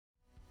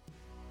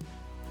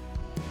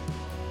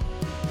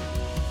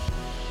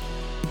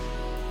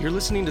You're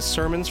listening to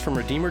sermons from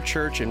Redeemer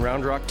Church in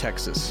Round Rock,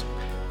 Texas.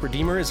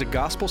 Redeemer is a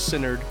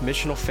gospel-centered,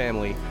 missional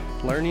family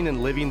learning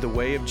and living the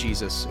way of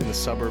Jesus in the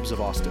suburbs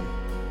of Austin.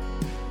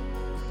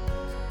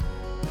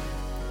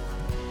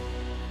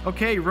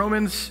 Okay,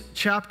 Romans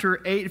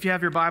chapter 8. If you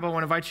have your Bible, I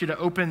want to invite you to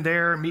open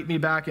there. Meet me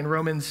back in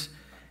Romans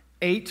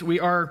 8. We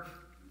are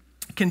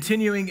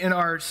continuing in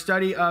our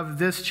study of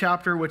this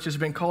chapter, which has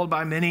been called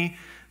by many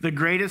the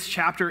greatest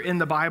chapter in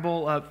the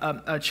Bible,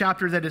 a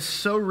chapter that is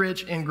so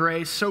rich in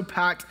grace, so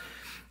packed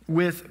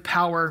with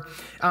power.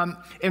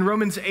 In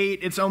Romans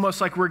 8, it's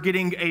almost like we're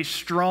getting a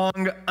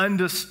strong,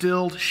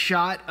 undistilled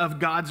shot of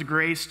God's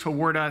grace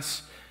toward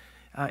us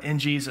in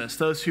Jesus.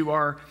 Those who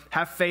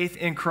have faith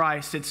in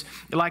Christ, it's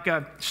like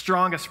a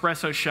strong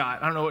espresso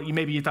shot. I don't know,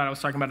 maybe you thought I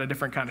was talking about a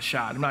different kind of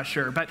shot. I'm not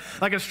sure. But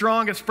like a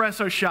strong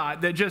espresso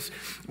shot that just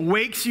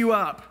wakes you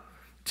up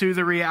to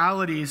the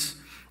realities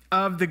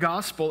of the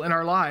gospel in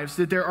our lives,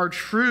 that there are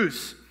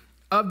truths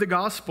of the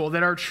gospel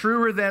that are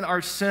truer than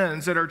our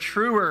sins, that are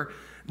truer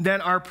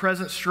than our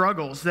present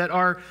struggles, that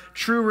are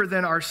truer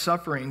than our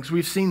sufferings.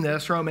 We've seen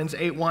this. Romans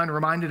 8:1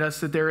 reminded us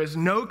that there is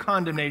no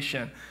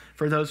condemnation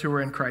for those who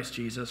are in Christ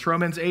Jesus.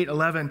 Romans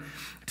 8:11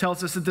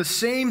 tells us that the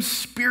same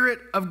Spirit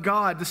of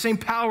God, the same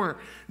power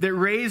that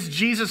raised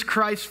Jesus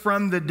Christ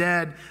from the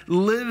dead,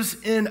 lives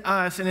in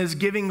us and is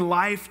giving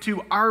life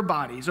to our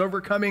bodies,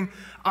 overcoming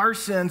our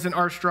sins and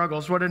our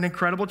struggles. What an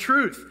incredible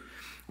truth.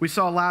 We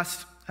saw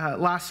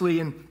lastly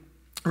in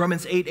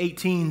Romans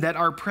 8:18, that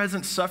our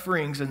present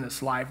sufferings in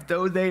this life,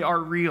 though they are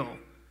real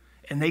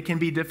and they can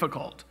be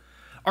difficult,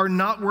 are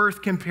not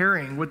worth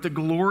comparing with the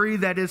glory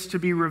that is to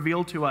be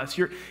revealed to us.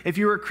 If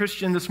you're a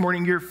Christian this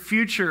morning, your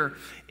future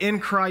in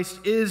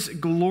Christ is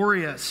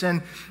glorious.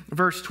 And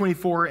verse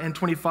 24 and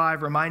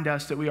 25 remind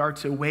us that we are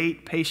to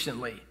wait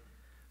patiently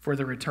for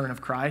the return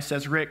of Christ.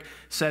 As Rick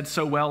said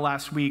so well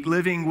last week,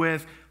 living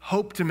with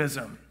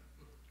hope-timism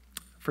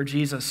for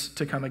Jesus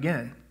to come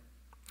again.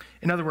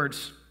 In other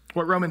words,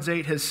 what Romans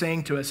 8 is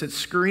saying to us, it's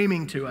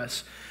screaming to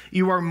us,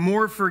 you are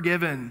more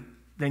forgiven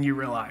than you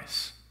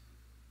realize.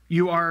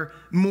 You are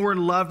more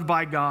loved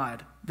by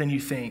God than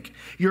you think.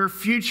 Your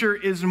future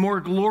is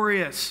more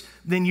glorious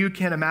than you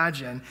can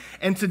imagine.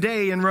 And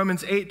today in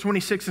Romans 8,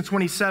 26 and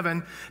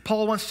 27,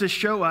 Paul wants to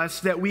show us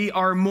that we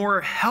are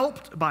more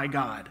helped by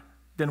God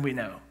than we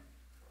know.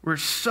 We're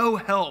so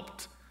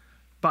helped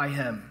by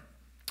him.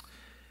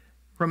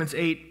 Romans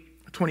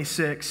 8,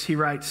 26, he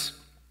writes,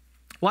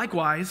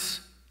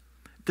 likewise,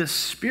 the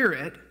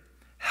Spirit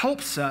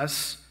helps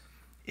us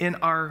in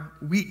our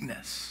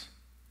weakness.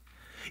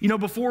 You know,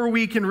 before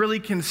we can really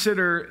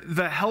consider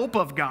the help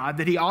of God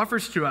that he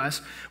offers to us,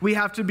 we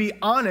have to be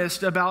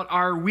honest about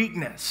our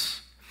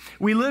weakness.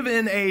 We live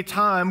in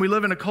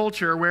a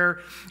culture where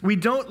we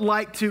don't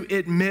like to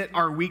admit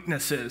our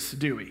weaknesses,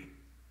 do we?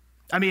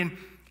 I mean,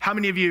 how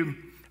many of you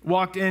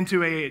walked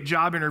into a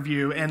job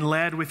interview and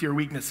led with your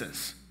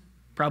weaknesses?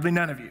 Probably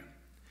none of you.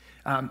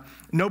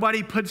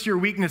 Nobody puts your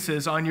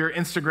weaknesses on your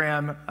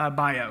Instagram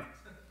bio.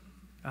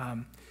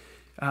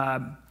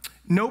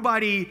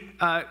 Nobody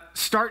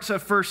starts a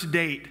first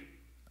date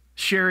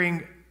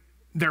sharing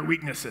their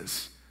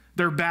weaknesses,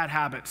 their bad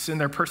habits, and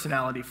their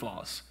personality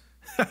flaws.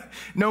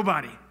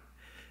 Nobody.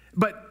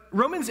 But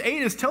Romans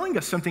 8 is telling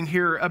us something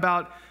here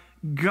about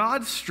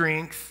God's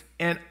strength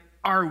and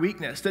our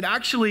weakness, that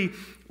actually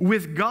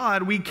with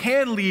God, we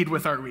can lead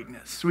with our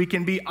weakness. We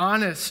can be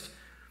honest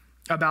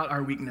about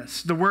our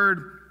weakness. The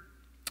word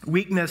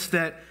weakness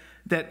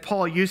that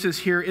Paul uses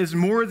here is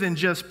more than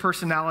just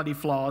personality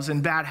flaws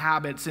and bad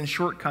habits and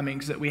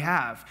shortcomings that we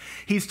have.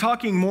 He's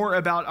talking more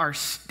about our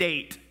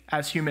state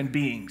as human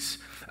beings,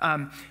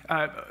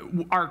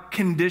 our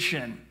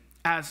condition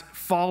as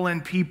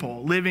fallen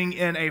people living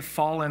in a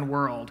fallen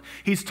world.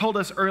 He's told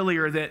us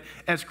earlier that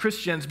as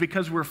Christians,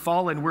 because we're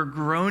fallen, we're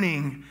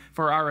groaning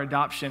for our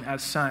adoption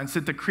as sons,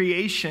 that the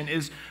creation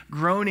is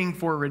groaning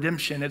for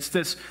redemption. It's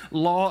this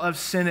law of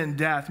sin and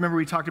death. Remember,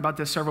 we talked about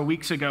this several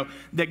weeks ago,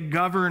 that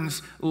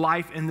governs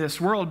life in this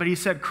world. But he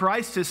said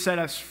Christ has set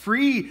us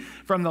free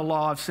from the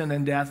law of sin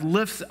and death,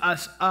 lifts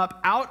us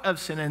up out of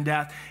sin and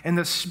death, and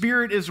the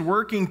Spirit is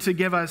working to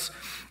give us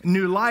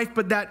new life,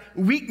 but that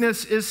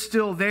weakness is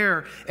still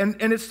there. And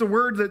it's the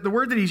word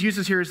that he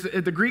uses here is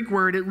the Greek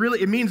word.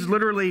 It means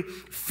literally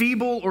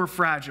feeble or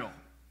fragile.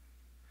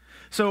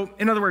 So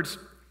in other words,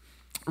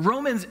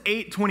 Romans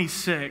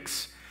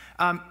 8:26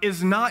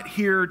 is not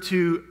here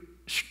to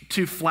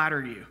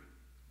flatter you.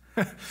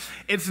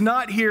 It's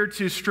not here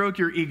to stroke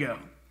your ego.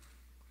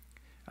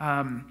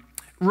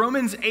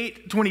 Romans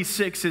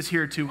 8:26 is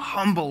here to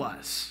humble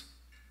us,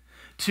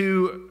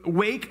 to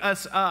wake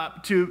us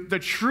up to the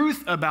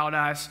truth about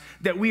us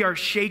that we are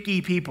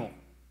shaky people.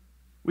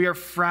 We are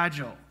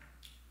fragile.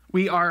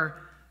 We are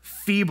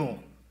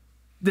feeble.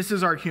 This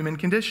is our human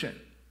condition.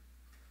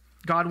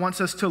 God wants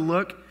us to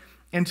look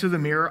into the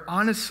mirror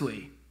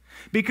honestly.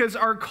 Because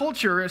our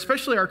culture,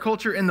 especially our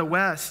culture in the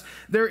West,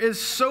 there is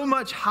so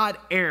much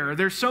hot air.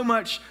 There's so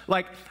much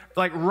like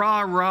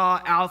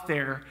rah-rah out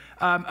there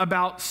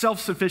about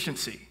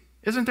self-sufficiency,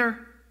 isn't there?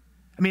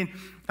 I mean,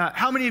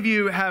 how many of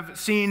you have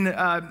seen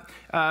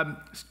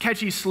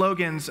catchy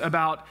slogans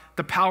about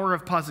the power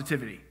of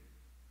positivity?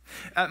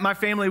 My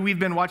family, we've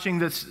been watching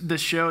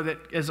this show that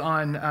is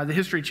on the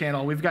History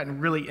Channel. We've gotten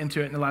really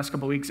into it in the last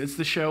couple of weeks. It's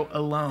the show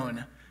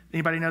Alone.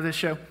 Anybody know this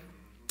show?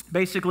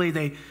 Basically,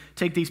 they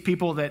take these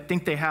people that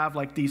think they have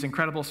like these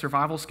incredible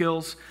survival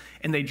skills,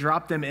 and they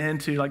drop them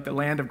into like the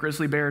land of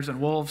grizzly bears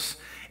and wolves,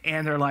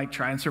 and they're like,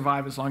 try and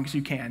survive as long as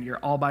you can. You're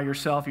all by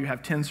yourself. You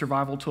have 10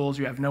 survival tools.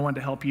 You have no one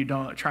to help you.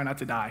 Try not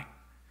to die.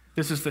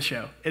 This is the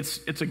show.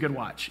 It's a good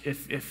watch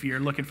if you're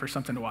looking for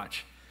something to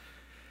watch.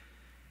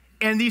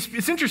 And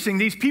it's interesting,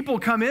 these people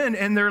come in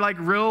and they're like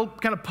real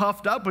kind of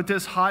puffed up with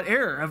this hot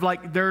air of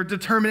like their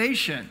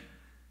determination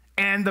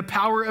and the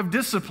power of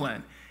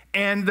discipline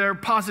and their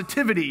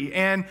positivity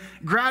and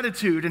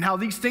gratitude and how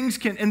these things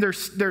can, and their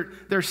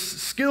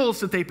skills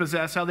that they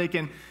possess, how they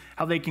can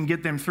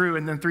get them through.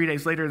 And then 3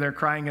 days later, they're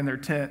crying in their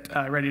tent,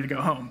 ready to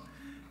go home.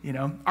 You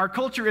know, our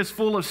culture is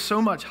full of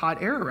so much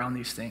hot air around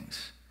these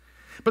things.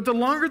 But the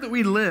longer that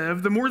we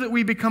live, the more that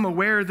we become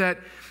aware that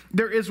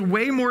there is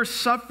way more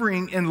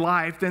suffering in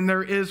life than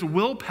there is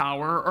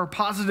willpower or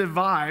positive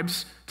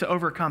vibes to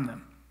overcome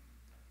them.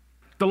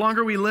 The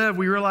longer we live,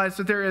 we realize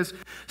that there is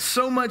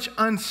so much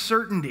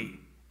uncertainty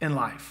in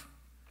life.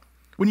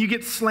 When you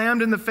get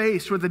slammed in the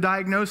face with a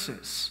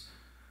diagnosis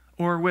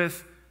or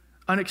with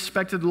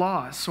unexpected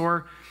loss,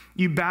 or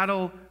you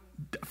battle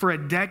for a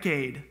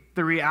decade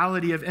the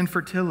reality of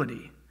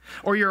infertility,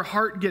 or your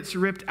heart gets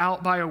ripped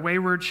out by a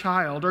wayward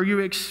child, or you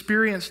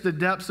experience the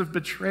depths of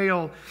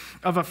betrayal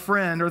of a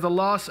friend, or the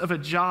loss of a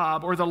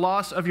job, or the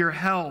loss of your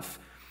health,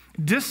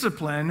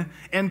 discipline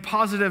and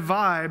positive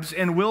vibes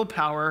and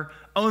willpower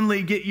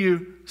only get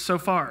you so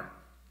far.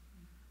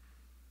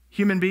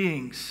 Human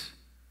beings,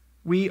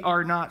 we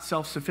are not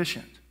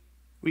self-sufficient.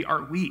 We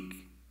are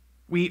weak.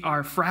 We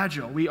are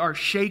fragile. We are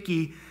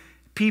shaky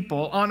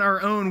people. On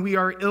our own, we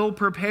are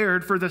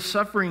ill-prepared for the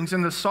sufferings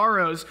and the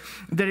sorrows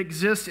that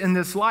exist in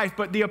this life.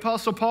 But the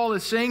Apostle Paul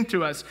is saying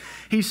to us,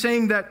 he's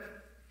saying that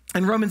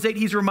in Romans 8,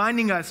 he's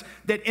reminding us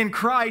that in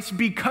Christ,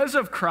 because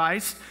of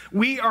Christ,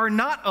 we are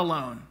not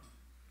alone.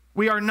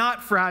 We are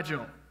not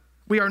fragile.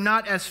 We are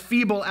not as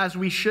feeble as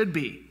we should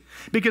be,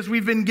 because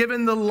we've been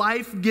given the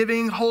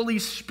life-giving Holy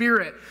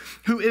Spirit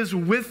who is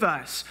with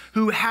us,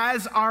 who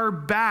has our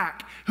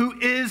back, who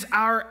is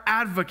our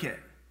advocate.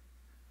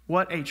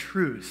 What a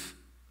truth.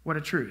 What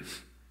a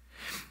truth.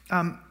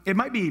 It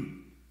might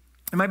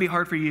be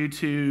hard for you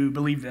to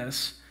believe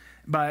this,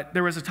 but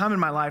there was a time in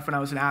my life when I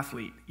was an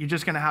athlete. You're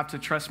just going to have to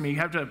trust me. You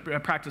have to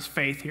practice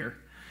faith here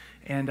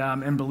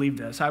and believe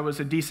this. I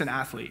was a decent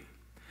athlete,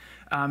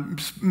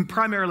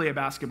 primarily a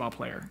basketball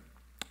player.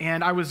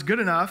 And I was good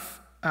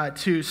enough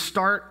to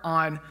start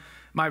on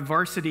my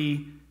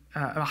varsity,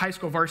 a high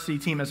school varsity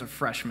team as a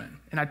freshman.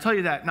 And I tell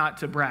you that not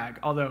to brag,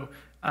 although,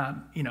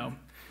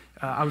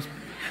 I was...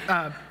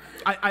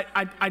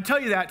 I tell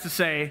you that to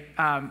say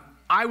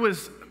I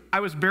was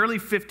barely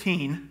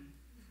 15.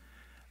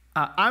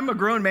 I'm a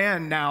grown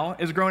man now,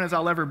 as grown as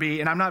I'll ever be,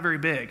 and I'm not very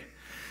big.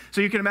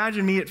 So you can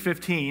imagine me at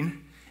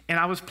 15, and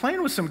I was playing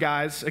against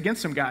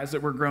some guys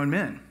that were grown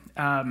men.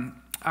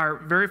 Our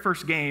very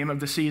first game of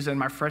the season,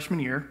 my freshman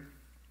year,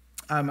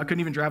 I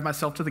couldn't even drive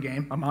myself to the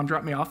game. My mom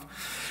dropped me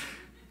off.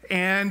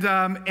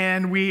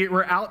 And we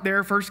were out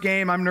there, first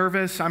game. I'm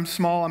nervous. I'm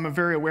small. I'm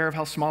very aware of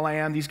how small I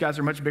am. These guys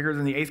are much bigger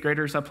than the 8th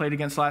graders I played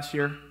against last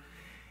year.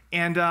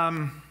 And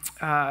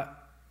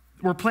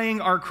we're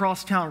playing our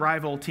crosstown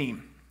rival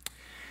team.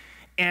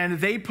 And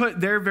they put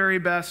their very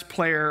best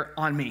player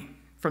on me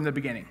from the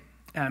beginning.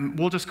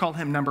 We'll just call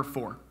him number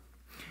 4.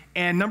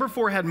 And number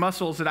 4 had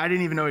muscles that I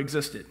didn't even know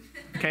existed,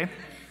 okay?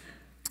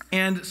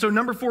 And so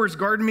number 4 is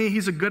guarding me.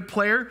 He's a good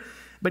player.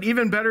 But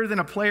even better than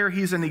a player,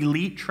 he's an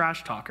elite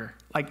trash talker,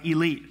 like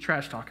elite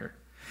trash talker.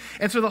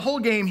 And so the whole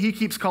game, he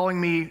keeps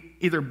calling me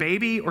either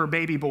baby or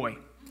baby boy.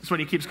 That's what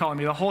he keeps calling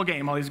me the whole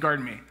game while he's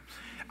guarding me.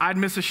 I'd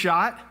miss a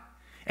shot,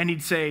 and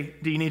he'd say,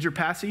 "Do you need your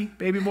passy,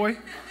 baby boy?"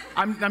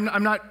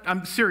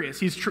 I'm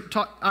serious.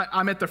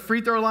 I'm at the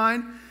free throw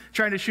line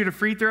trying to shoot a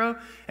free throw,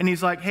 and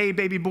he's like, "Hey,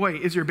 baby boy,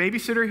 is your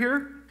babysitter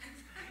here?"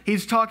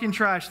 He's talking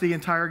trash the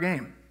entire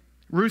game.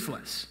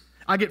 Ruthless.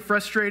 I get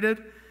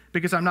frustrated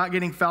because I'm not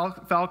getting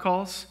foul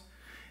calls.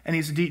 And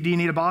he's, do you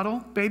need a bottle,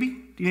 baby?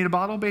 Do you need a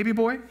bottle, baby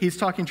boy? He's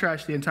talking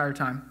trash the entire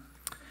time.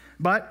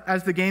 But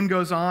as the game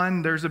goes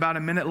on, there's about a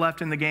minute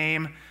left in the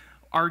game.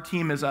 Our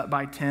team is up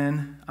by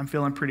 10. I'm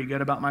feeling pretty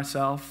good about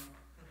myself.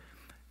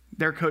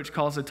 Their coach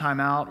calls a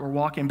timeout. We're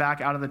walking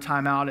back out of the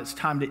timeout. It's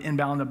time to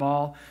inbound the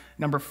ball.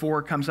 Number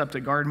 4 comes up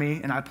to guard me,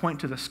 and I point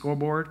to the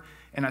scoreboard,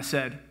 and I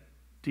said,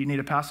 "Do you need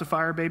a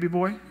pacifier, baby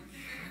boy?"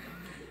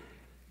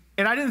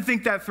 And I didn't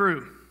think that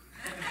through.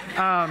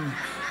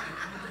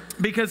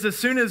 Because as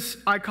soon as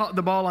I caught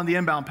the ball on the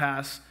inbound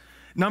pass,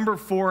 number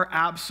 4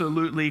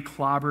 absolutely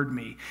clobbered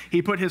me.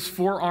 He put his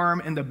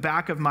forearm in the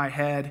back of my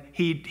head.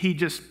 He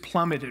just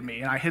plummeted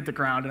me, and I hit the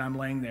ground, and I'm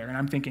laying there, and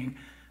I'm thinking,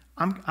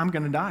 I'm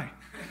going to die.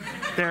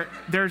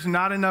 There's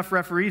not enough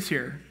referees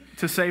here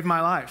to save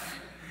my life.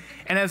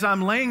 And as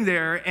I'm laying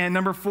there and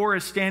number 4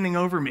 is standing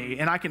over me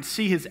and I can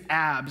see his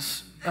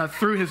abs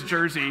through his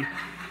jersey,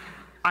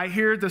 I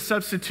hear the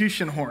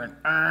substitution horn,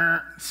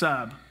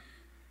 sub,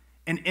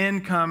 and in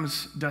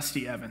comes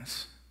Dusty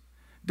Evans.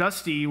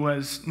 Dusty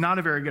was not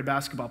a very good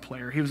basketball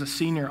player. He was a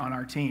senior on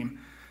our team.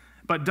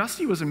 But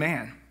Dusty was a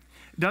man.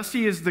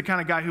 Dusty is the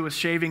kind of guy who was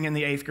shaving in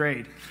the 8th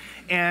grade.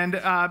 And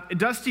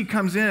Dusty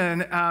comes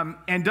in,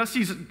 and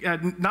Dusty's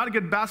not a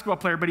good basketball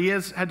player, but he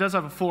does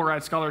have a full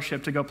ride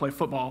scholarship to go play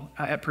football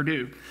at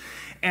Purdue.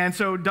 And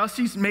so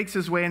Dusty makes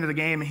his way into the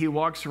game, and he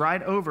walks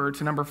right over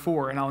to number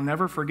 4, and I'll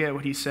never forget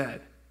what he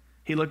said.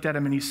 He looked at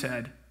him and he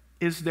said,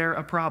 "Is there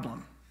a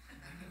problem?"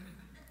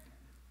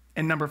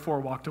 And number 4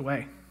 walked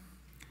away.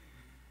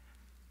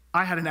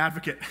 I had an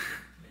advocate.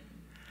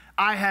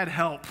 I had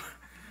help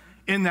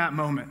in that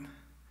moment.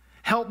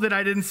 Help that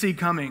I didn't see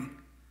coming.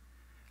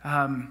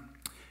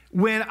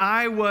 When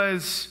I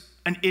was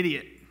an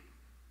idiot,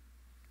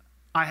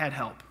 I had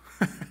help.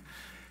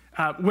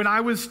 When I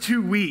was too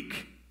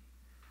weak,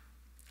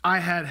 I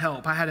had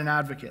help. I had an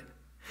advocate.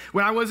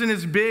 When I wasn't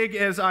as big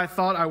as I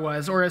thought I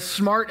was or as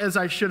smart as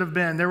I should have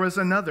been, there was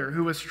another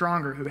who was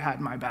stronger who had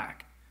my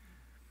back.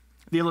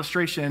 The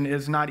illustration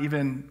is not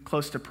even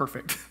close to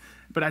perfect,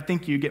 but I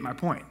think you get my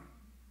point.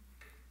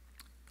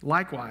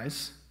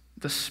 Likewise,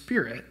 the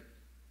Spirit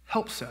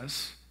helps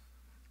us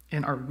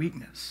in our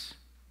weakness.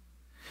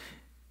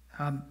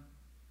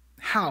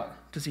 How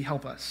does he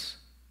help us?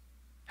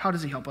 How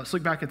does he help us?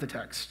 Look back at the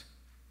text.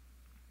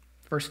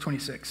 Verse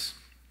 26.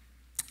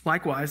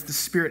 Likewise, the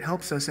Spirit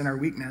helps us in our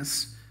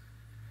weakness,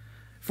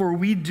 for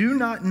we do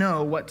not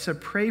know what to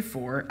pray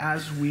for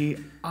as we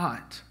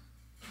ought.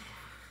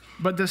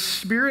 But the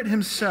Spirit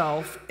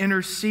himself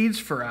intercedes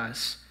for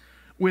us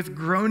with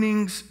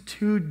groanings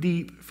too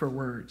deep for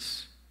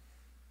words.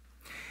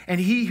 And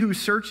he who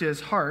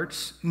searches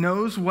hearts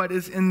knows what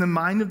is in the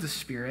mind of the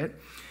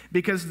Spirit,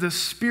 because the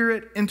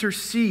Spirit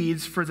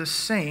intercedes for the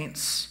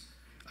saints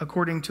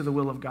according to the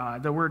will of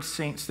God. The word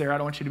saints there, I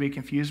don't want you to be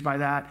confused by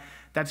that.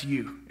 That's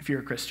you, if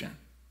you're a Christian.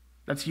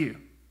 That's you.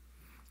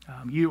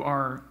 You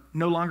are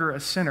no longer a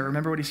sinner.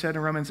 Remember what he said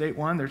in Romans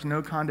 8:1? There's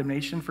no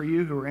condemnation for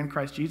you who are in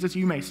Christ Jesus.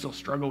 You may still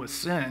struggle with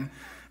sin,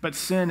 but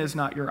sin is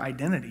not your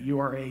identity. You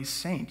are a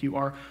saint. You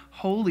are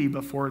holy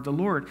before the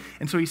Lord.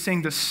 And so he's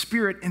saying the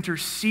Spirit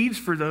intercedes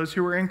for those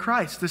who are in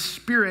Christ. The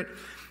Spirit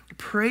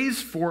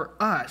prays for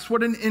us.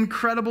 What an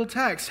incredible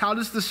text. How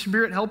does the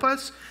Spirit help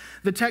us?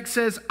 The text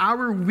says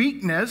our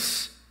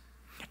weakness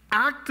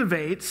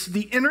activates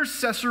the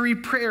intercessory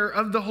prayer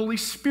of the Holy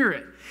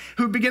Spirit,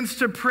 who begins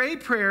to pray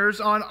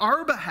prayers on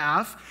our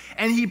behalf,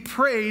 and he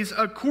prays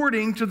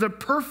according to the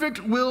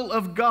perfect will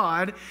of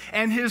God,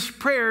 and his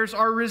prayers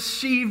are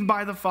received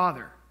by the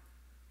Father.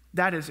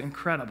 That is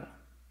incredible.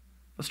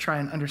 Let's try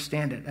and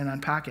understand it and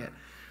unpack it.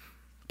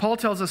 Paul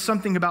tells us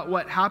something about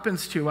what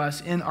happens to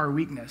us in our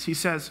weakness. He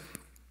says,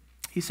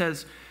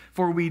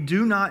 for we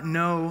do not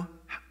know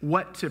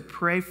what to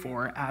pray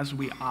for as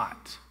we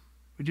ought.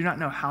 We do not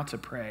know how to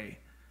pray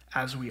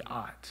as we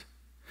ought.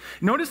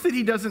 Notice that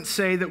he doesn't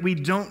say that we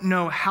don't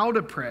know how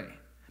to pray.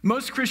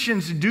 Most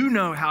Christians do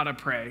know how to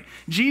pray.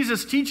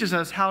 Jesus teaches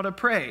us how to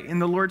pray in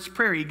the Lord's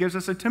Prayer. He gives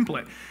us a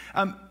template.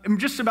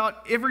 Just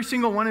about every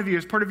single one of you,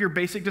 as part of your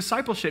basic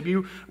discipleship,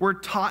 you were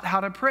taught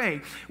how to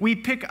pray. We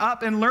pick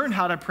up and learn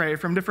how to pray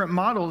from different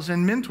models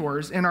and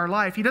mentors in our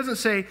life. He doesn't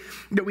say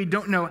that we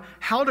don't know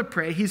how to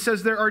pray. He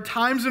says there are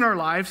times in our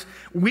lives,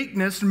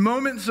 weakness,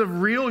 moments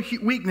of real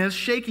weakness,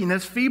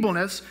 shakiness,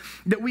 feebleness,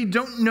 that we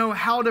don't know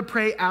how to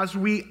pray as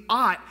we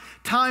ought.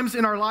 Times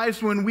in our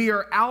lives when we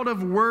are out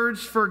of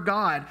words for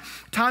God.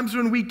 Times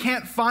when we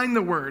can't find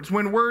the words,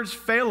 when words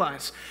fail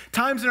us.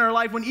 Times in our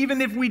life when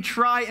even if we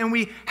try and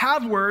we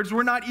have words,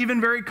 we're not even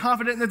very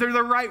confident that they're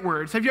the right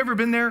words. Have you ever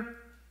been there?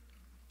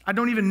 I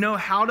don't even know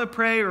how to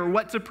pray or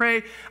what to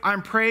pray.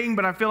 I'm praying,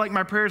 but I feel like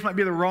my prayers might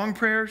be the wrong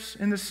prayers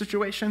in this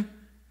situation.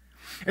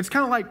 It's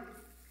kind of like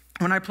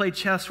when I play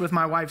chess with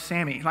my wife,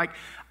 Sammy. Like,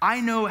 I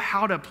know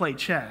how to play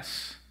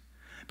chess.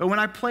 But when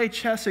I play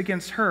chess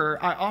against her,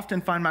 I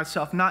often find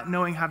myself not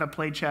knowing how to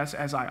play chess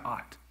as I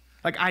ought.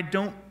 Like, I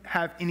don't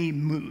have any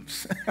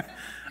moves.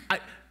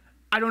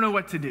 I don't know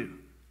what to do.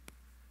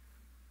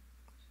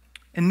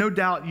 And no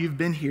doubt you've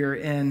been here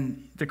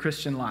in the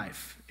Christian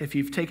life if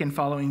you've taken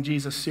following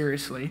Jesus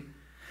seriously.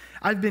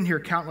 I've been here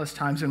countless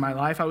times in my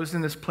life. I was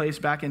in this place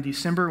back in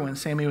December when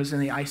Sammy was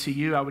in the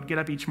ICU. I would get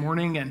up each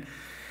morning and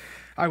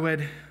I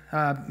would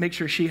make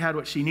sure she had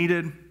what she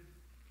needed.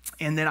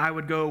 And then I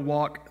would go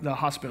walk the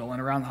hospital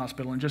and around the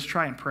hospital and just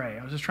try and pray.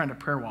 I was just trying to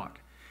prayer walk.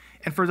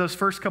 And for those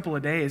first couple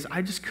of days,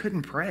 I just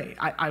couldn't pray.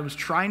 I was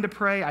trying to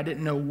pray. I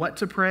didn't know what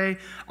to pray.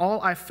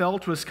 All I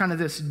felt was kind of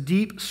this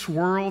deep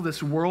swirl,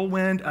 this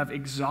whirlwind of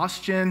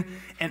exhaustion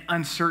and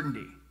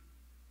uncertainty.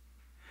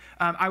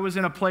 I was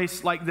in a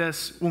place like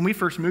this when we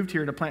first moved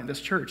here to plant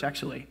this church,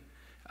 actually.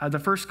 The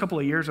first couple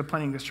of years of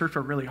planting this church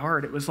were really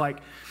hard. It was like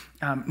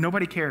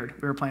nobody cared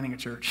we were planting a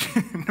church.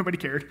 Nobody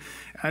cared.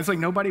 It's like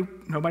nobody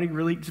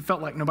really, it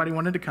felt like nobody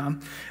wanted to come.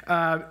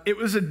 It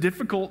was a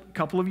difficult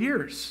couple of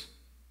years.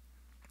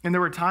 And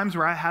there were times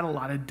where I had a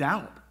lot of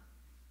doubt.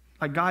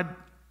 Like, God,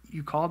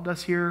 you called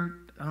us here.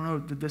 I don't know,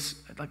 did this,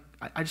 like,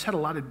 I just had a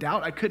lot of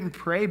doubt. I couldn't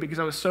pray because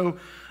I was so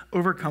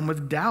overcome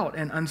with doubt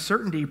and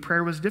uncertainty.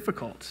 Prayer was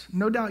difficult.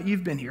 No doubt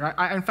you've been here.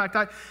 In fact,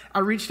 I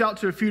reached out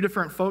to a few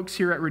different folks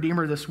here at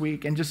Redeemer this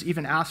week and just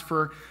even asked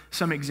for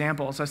some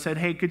examples. I said,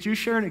 hey, could you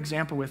share an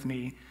example with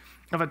me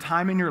of a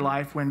time in your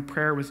life when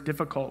prayer was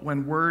difficult,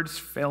 when words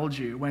failed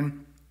you,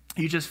 when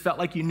you just felt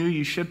like you knew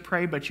you should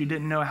pray, but you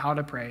didn't know how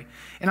to pray?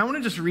 And I want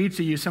to just read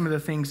to you some of the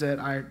things that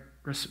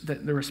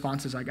the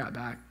responses I got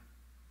back.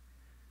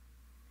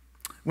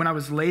 When I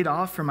was laid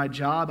off from my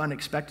job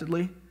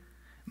unexpectedly,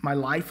 my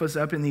life was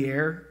up in the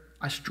air.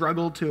 I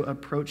struggled to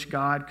approach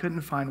God,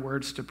 couldn't find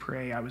words to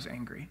pray. I was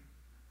angry.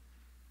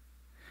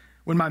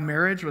 When my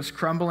marriage was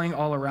crumbling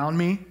all around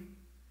me,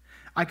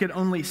 I could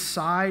only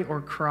sigh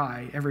or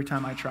cry every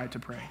time I tried to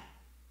pray.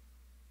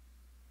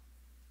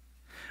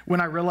 When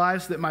I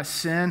realized that my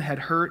sin had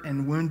hurt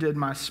and wounded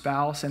my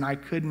spouse and I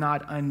could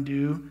not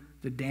undo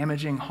the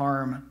damaging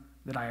harm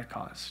that I had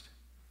caused.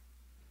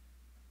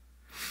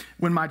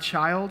 When my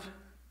child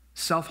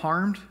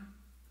self-harmed,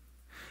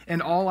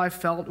 and all I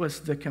felt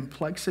was the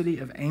complexity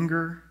of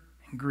anger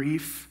and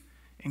grief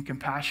and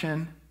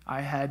compassion,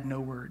 I had no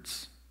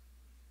words.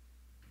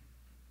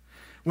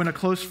 When a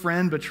close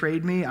friend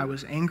betrayed me, I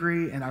was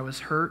angry and I was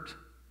hurt.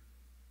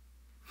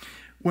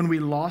 When we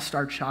lost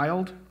our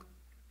child,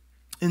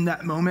 in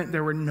that moment,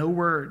 there were no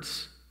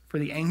words for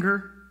the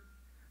anger,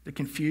 the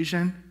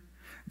confusion,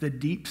 the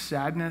deep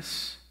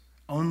sadness,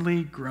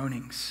 only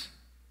groanings.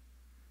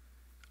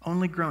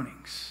 Only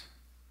groanings.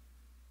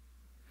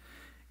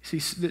 See,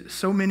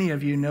 so many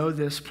of you know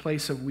this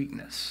place of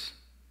weakness.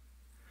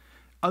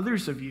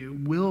 Others of you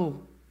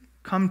will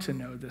come to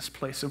know this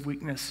place of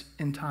weakness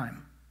in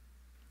time.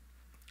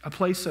 A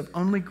place of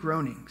only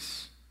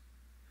groanings.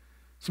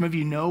 Some of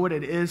you know what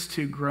it is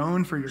to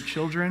groan for your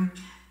children.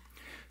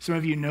 Some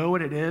of you know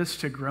what it is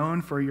to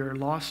groan for your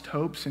lost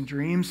hopes and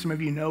dreams. Some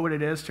of you know what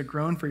it is to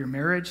groan for your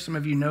marriage. Some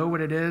of you know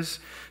what it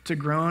is to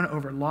groan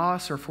over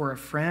loss or for a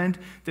friend.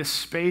 This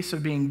space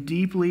of being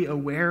deeply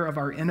aware of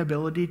our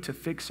inability to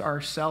fix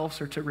ourselves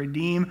or to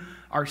redeem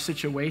our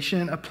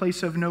situation, a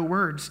place of no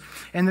words.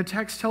 And the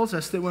text tells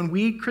us that when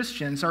we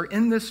Christians are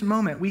in this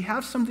moment, we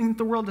have something that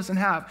the world doesn't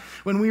have.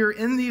 When we are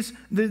in these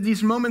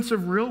moments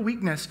of real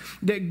weakness,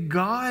 that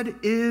God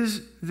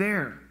is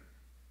there.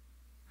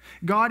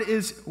 God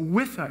is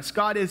with us.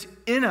 God is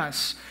in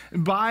us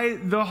by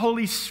the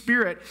Holy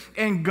Spirit.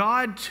 And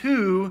God,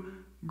 too,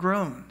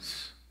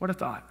 groans. What a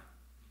thought.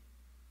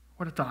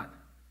 What a thought.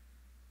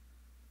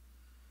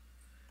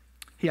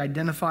 He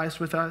identifies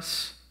with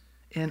us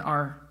in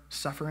our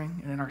suffering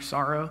and in our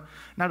sorrow.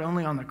 Not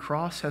only on the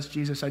cross has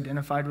Jesus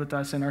identified with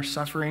us in our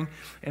suffering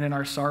and in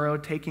our sorrow,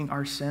 taking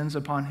our sins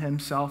upon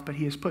himself, but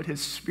he has put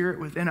his Spirit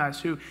within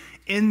us, who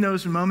in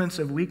those moments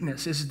of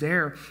weakness is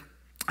there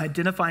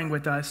identifying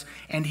with us,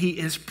 and he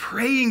is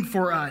praying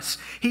for us.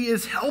 He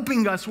is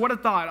helping us. What a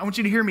thought. I want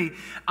you to hear me.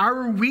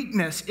 Our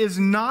weakness is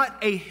not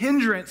a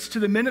hindrance to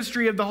the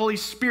ministry of the Holy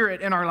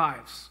Spirit in our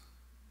lives.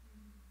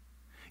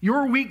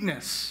 Your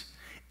weakness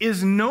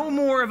is no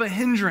more of a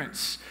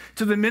hindrance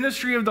to the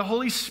ministry of the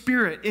Holy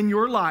Spirit in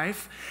your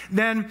life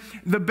than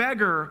the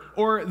beggar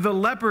or the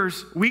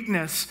leper's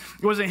weakness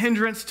was a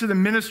hindrance to the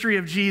ministry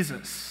of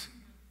Jesus.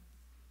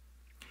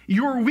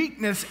 Your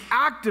weakness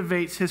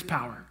activates his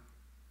power.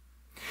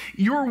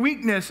 Your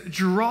weakness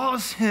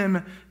draws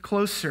him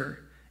closer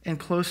and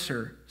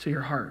closer to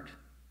your heart.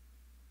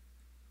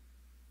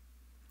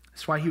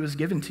 That's why he was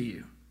given to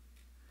you.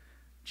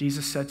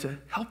 Jesus said to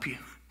help you,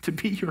 to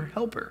be your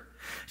helper,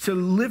 to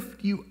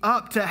lift you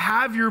up, to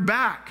have your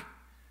back.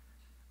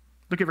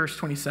 Look at verse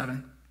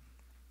 27.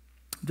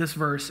 This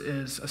verse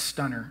is a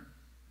stunner.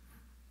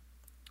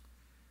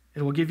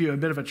 It will give you a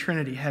bit of a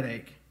Trinity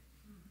headache.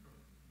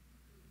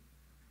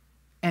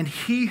 And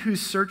he who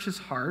searches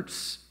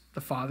hearts,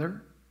 the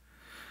Father,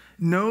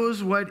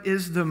 knows what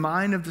is the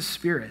mind of the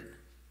Spirit,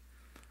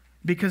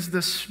 because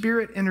the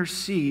Spirit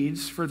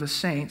intercedes for the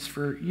saints,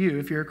 for you,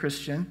 if you're a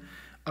Christian,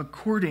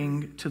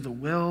 according to the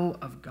will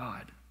of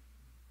God.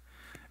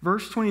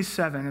 Verse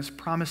 27 is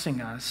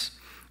promising us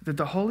that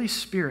the Holy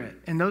Spirit,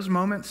 in those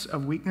moments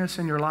of weakness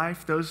in your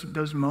life,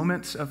 those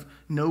moments of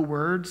no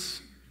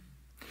words,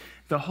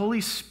 the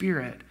Holy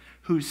Spirit,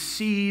 who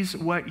sees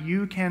what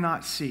you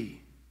cannot see,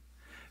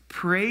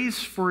 prays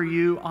for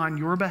you on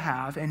your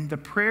behalf, and the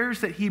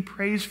prayers that he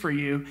prays for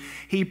you,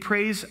 he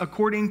prays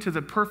according to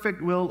the perfect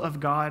will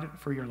of God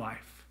for your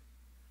life.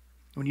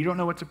 When you don't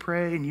know what to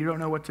pray and you don't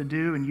know what to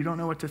do and you don't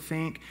know what to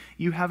think,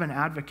 you have an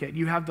advocate.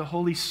 You have the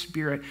Holy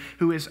Spirit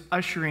who is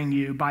ushering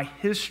you by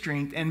his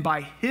strength and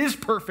by his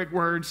perfect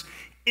words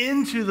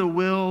into the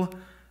will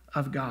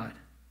of God.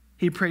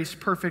 He prays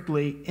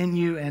perfectly in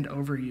you and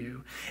over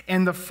you.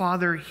 And the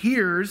Father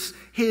hears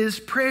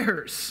his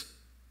prayers.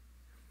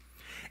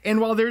 And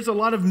while there's a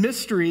lot of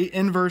mystery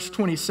in verse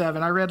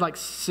 27, I read like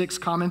 6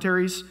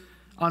 commentaries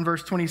on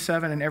verse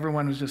 27, and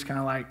everyone was just kind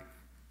of like,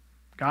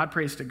 God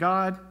prays to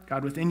God,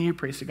 God within you,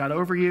 prays to God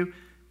over you.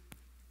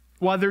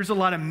 While there's a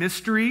lot of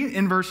mystery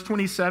in verse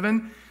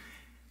 27,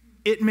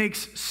 it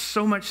makes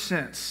so much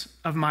sense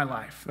of my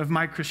life, of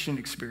my Christian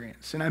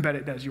experience, and I bet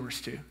it does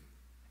yours too.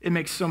 It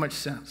makes so much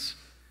sense.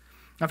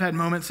 I've had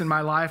moments in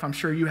my life, I'm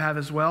sure you have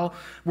as well,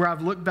 where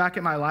I've looked back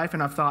at my life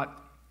and I've thought,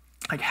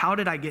 like, how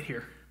did I get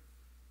here?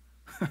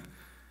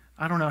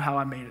 I don't know how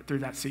I made it through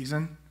that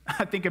season.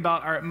 I think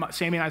about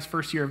Sammy and I's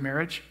first year of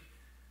marriage.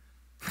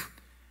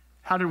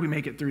 How did we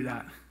make it through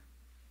that?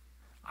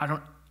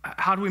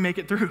 How do we make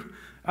it through?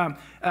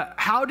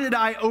 How did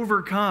I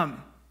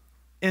overcome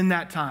in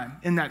that time,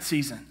 in that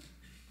season?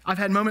 I've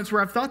had moments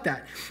where I've thought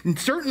that. And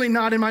certainly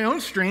not in my own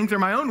strength or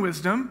my own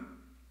wisdom.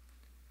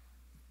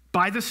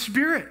 By the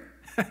Spirit.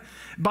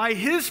 By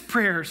his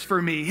prayers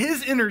for me,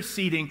 his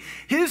interceding,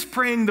 his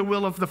praying the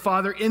will of the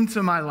Father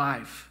into my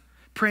life.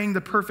 Praying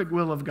the perfect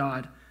will of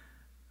God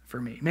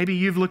for me. Maybe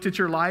you've looked at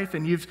your life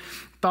and you've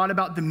thought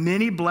about the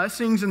many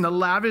blessings and the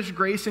lavish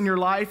grace in your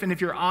life. And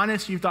if you're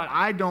honest, you've thought,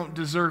 I don't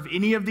deserve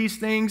any of these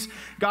things.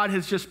 God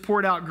has just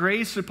poured out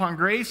grace upon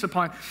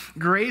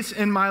grace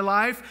in my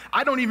life.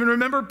 I don't even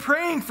remember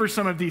praying for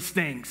some of these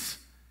things.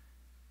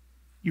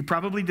 You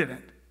probably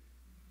didn't.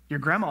 Your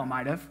grandma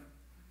might have.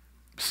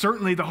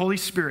 Certainly the Holy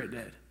Spirit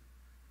did.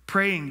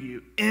 Praying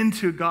you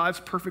into God's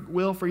perfect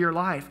will for your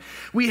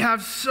life. We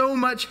have so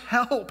much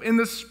help in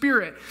the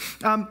Spirit.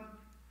 In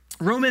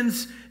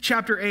Romans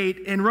chapter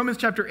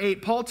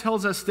 8, Paul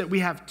tells us that we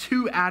have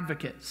two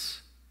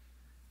advocates,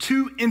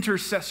 two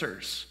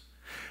intercessors,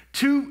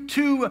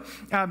 two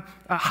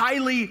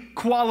highly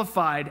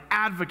qualified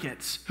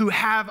advocates who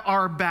have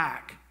our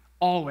back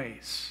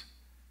always.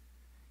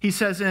 He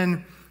says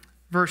in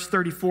verse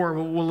 34,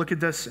 we'll look at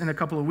this in a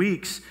couple of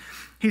weeks.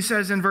 He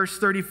says in verse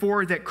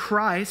 34 that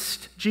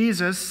Christ,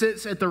 Jesus,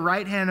 sits at the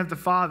right hand of the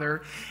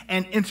Father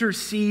and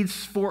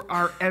intercedes for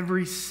our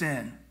every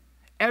sin.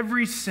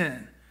 Every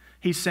sin.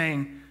 He's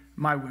saying,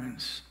 my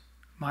wounds,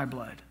 my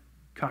blood,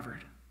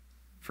 covered,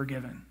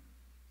 forgiven.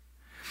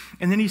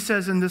 And then he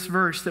says in this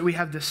verse that we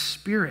have the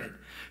Spirit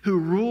who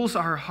rules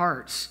our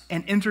hearts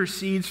and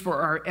intercedes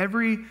for our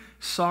every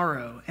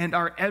sorrow and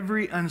our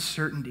every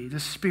uncertainty. The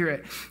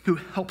Spirit who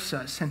helps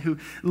us and who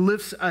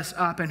lifts us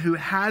up and who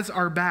has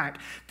our back.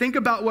 Think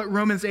about what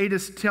Romans 8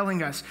 is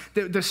telling us,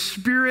 that the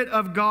Spirit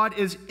of God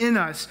is in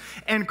us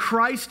and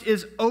Christ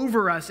is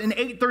over us. In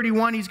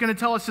 8:31, he's going to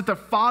tell us that the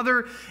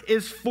Father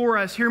is for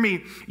us. Hear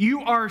me,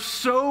 you are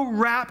so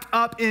wrapped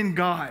up in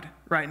God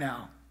right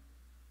now.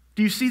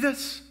 Do you see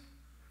this?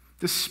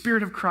 The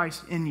Spirit of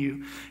Christ in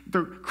you,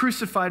 the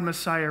crucified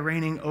Messiah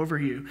reigning over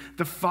you,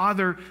 the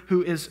Father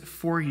who is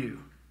for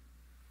you.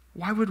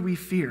 Why would we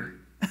fear?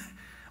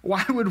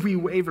 Why would we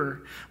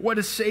waver? What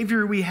a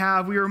Savior we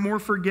have. We are more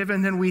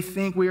forgiven than we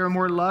think. We are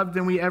more loved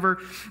than we ever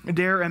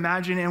dare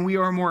imagine, and we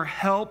are more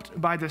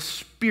helped by the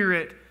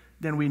Spirit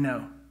than we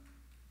know.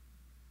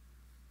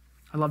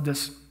 I love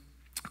this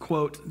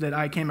quote that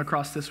I came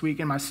across this week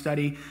in my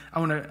study.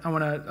 I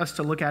want us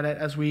to look at it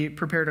as we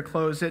prepare to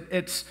close.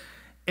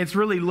 It's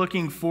really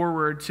looking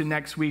forward to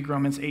next week,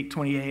 Romans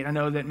 8:28. I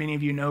know that many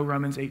of you know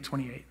Romans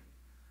 8:28.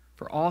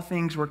 For all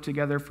things work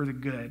together for the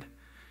good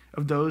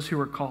of those who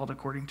are called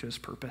according to his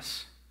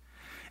purpose.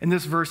 And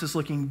this verse is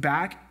looking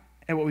back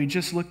at what we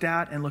just looked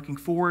at and looking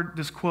forward,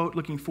 this quote,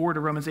 looking forward to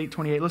Romans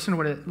 8:28.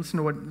 Listen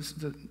to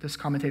what this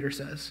commentator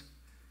says.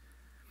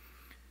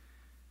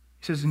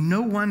 He says,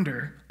 no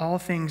wonder all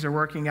things are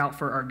working out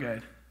for our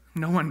good.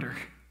 No wonder.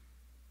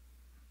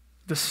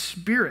 The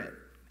Spirit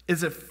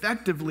is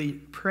effectively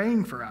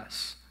praying for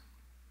us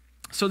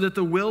so that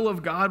the will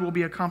of God will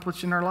be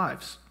accomplished in our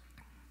lives.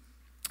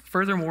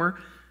 Furthermore,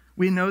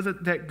 we know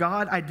that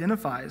God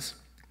identifies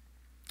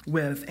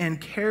with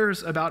and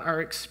cares about our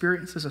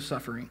experiences of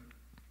suffering,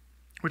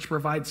 which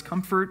provides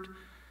comfort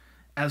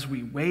as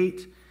we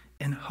wait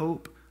in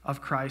hope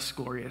of Christ's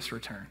glorious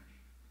return.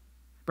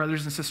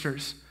 Brothers and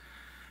sisters,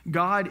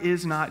 God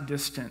is not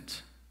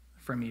distant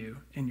from you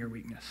in your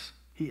weakness.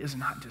 He is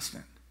not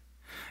distant.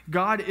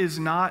 God is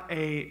not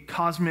a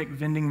cosmic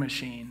vending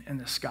machine in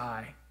the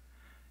sky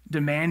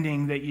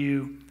demanding that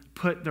you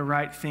put the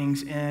right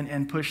things in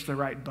and push the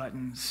right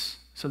buttons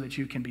so that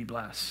you can be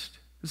blessed.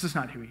 This is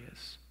not who he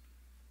is.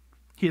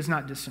 He is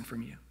not distant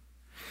from you.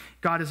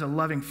 God is a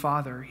loving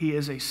Father. He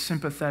is a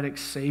sympathetic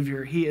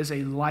Savior. He is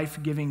a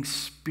life-giving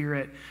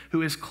Spirit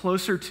who is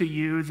closer to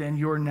you than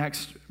your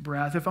next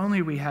breath. If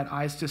only we had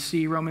eyes to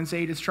see. Romans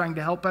 8 is trying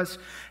to help us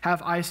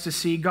have eyes to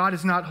see. God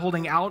is not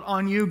holding out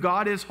on you.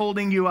 God is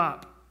holding you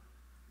up.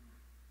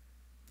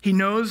 He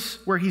knows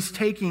where he's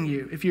taking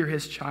you if you're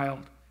his child.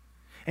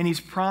 And he's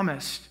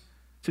promised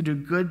to do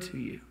good to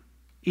you,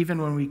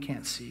 even when we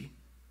can't see.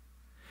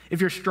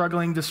 If you're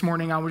struggling this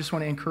morning, I just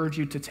want to encourage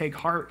you to take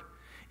heart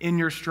in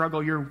your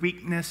struggle. Your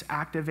weakness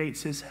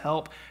activates his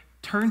help.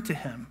 Turn to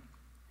him,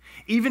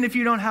 even if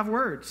you don't have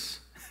words.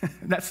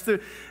 That's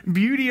the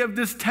beauty of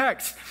this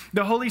text.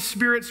 The Holy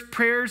Spirit's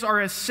prayers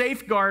are a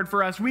safeguard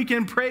for us. We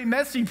can pray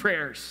messy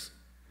prayers.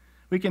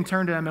 We can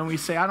turn to him and we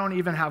say, I don't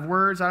even have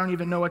words. I don't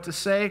even know what to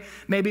say.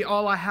 Maybe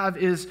all I have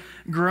is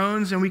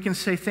groans, and we can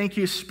say, thank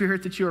you,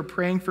 Spirit, that you are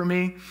praying for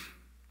me.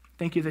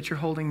 Thank you that you're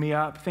holding me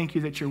up. Thank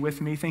you that you're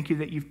with me. Thank you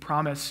that you've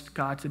promised,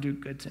 God, to do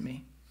good to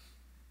me.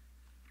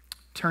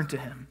 turn to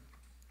him.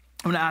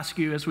 I'm going to ask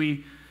you as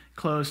we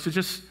close to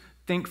just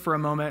think for a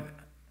moment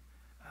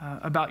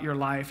about your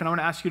life. And I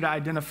want to ask you to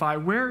identify,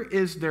 where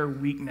is there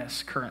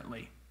weakness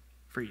currently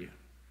for you?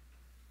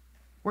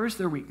 Where's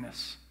there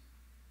weakness?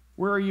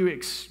 Where are you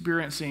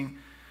experiencing?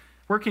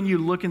 Where can you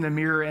look in the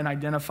mirror and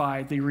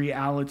identify the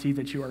reality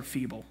that you are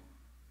feeble,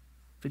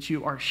 that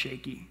you are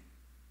shaky,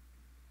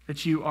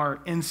 that you are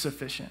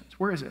insufficient?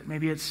 Where is it?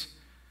 Maybe it's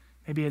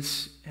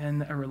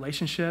in a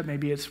relationship.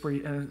 Maybe it's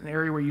an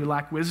area where you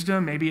lack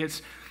wisdom. Maybe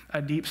it's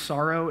a deep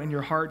sorrow in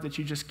your heart that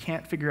you just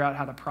can't figure out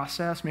how to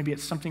process. Maybe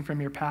it's something from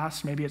your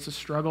past. Maybe it's a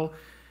struggle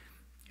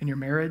in your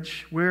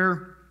marriage.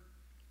 Where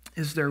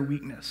is there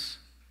weakness?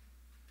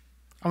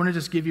 I want to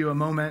just give you a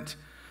moment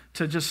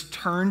to just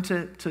turn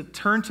to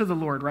the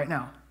Lord right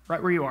now,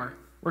 right where you are.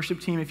 Worship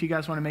team, if you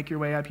guys want to make your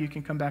way up, you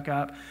can come back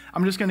up.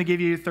 I'm just going to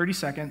give you 30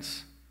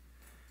 seconds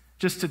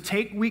just to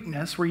take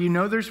weakness where you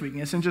know there's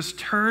weakness and just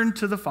turn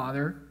to the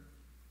Father.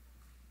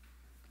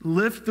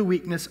 Lift the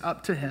weakness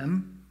up to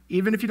him,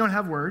 even if you don't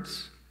have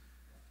words.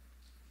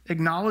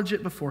 Acknowledge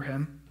it before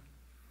him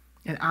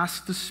and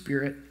ask the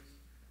Spirit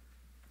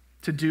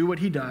to do what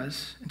he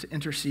does and to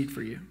intercede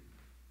for you.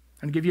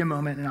 I'm going to give you a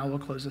moment and I will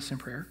close this in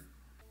prayer.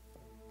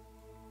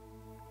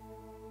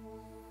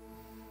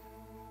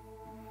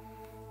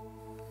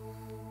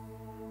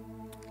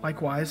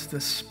 Likewise,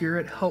 the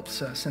Spirit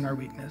helps us in our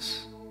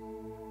weakness.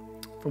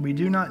 For we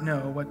do not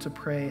know what to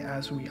pray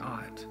as we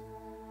ought,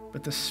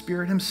 but the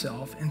Spirit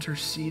himself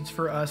intercedes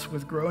for us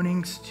with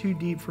groanings too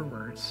deep for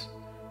words.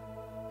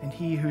 And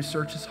he who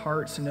searches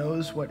hearts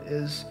knows what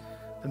is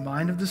the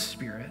mind of the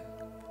Spirit,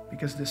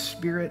 because the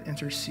Spirit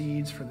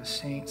intercedes for the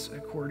saints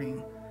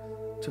according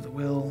to the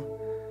will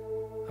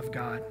of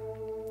God.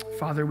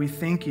 Father, we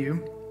thank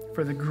you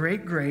for the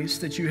great grace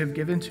that you have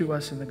given to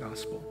us in the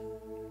gospel,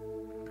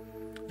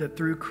 that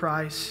through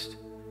Christ,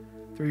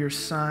 through your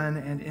Son,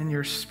 and in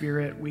your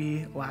Spirit,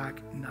 we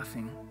lack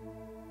nothing.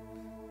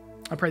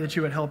 I pray that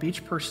you would help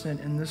each person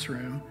in this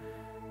room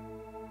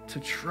to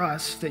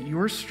trust that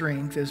your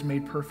strength is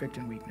made perfect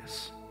in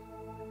weakness,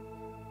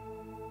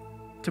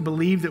 to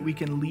believe that we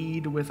can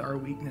lead with our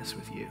weakness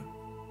with you,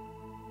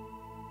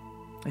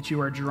 that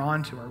you are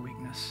drawn to our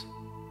weakness,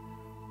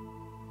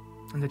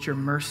 and that your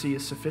mercy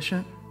is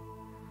sufficient,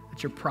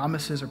 that your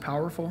promises are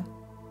powerful.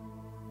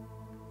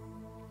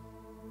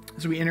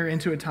 As we enter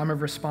into a time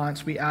of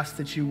response, we ask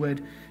that you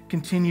would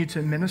continue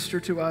to minister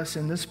to us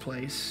in this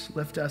place.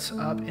 Lift us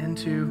up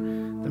into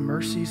the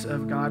mercies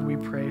of God, we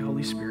pray,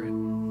 Holy Spirit.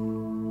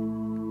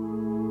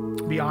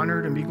 Be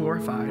honored and be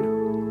glorified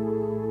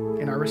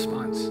in our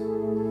response.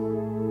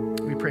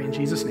 We pray in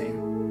Jesus' name.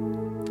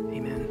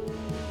 Amen.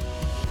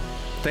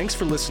 Thanks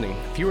for listening.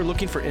 If you are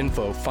looking for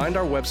info, find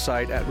our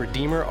website at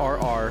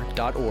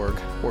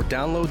redeemerrr.org or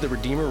download the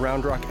Redeemer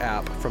Round Rock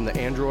app from the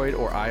Android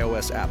or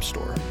iOS App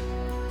Store.